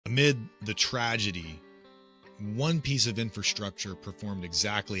Amid the tragedy, one piece of infrastructure performed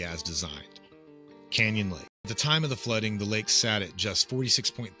exactly as designed: Canyon Lake. At the time of the flooding, the lake sat at just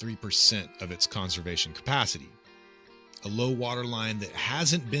 46.3% of its conservation capacity, a low water line that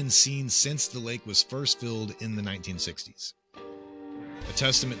hasn't been seen since the lake was first filled in the 1960s. A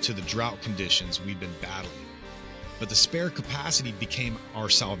testament to the drought conditions we've been battling. But the spare capacity became our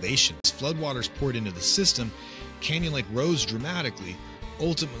salvation. As floodwaters poured into the system, Canyon Lake rose dramatically,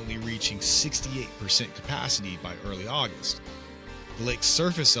 ultimately reaching 68% capacity by early August. The lake's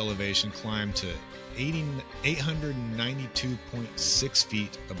surface elevation climbed to 892.6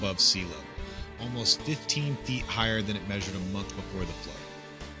 feet above sea level, almost 15 feet higher than it measured a month before the flood,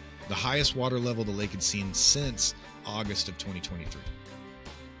 the highest water level the lake had seen since August of 2023.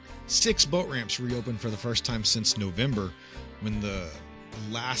 6 boat ramps reopened for the first time since November, when the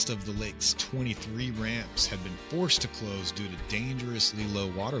last of the lake's 23 ramps had been forced to close due to dangerously low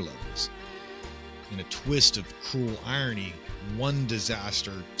water levels. In a twist of cruel irony, one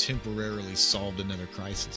disaster temporarily solved another crisis.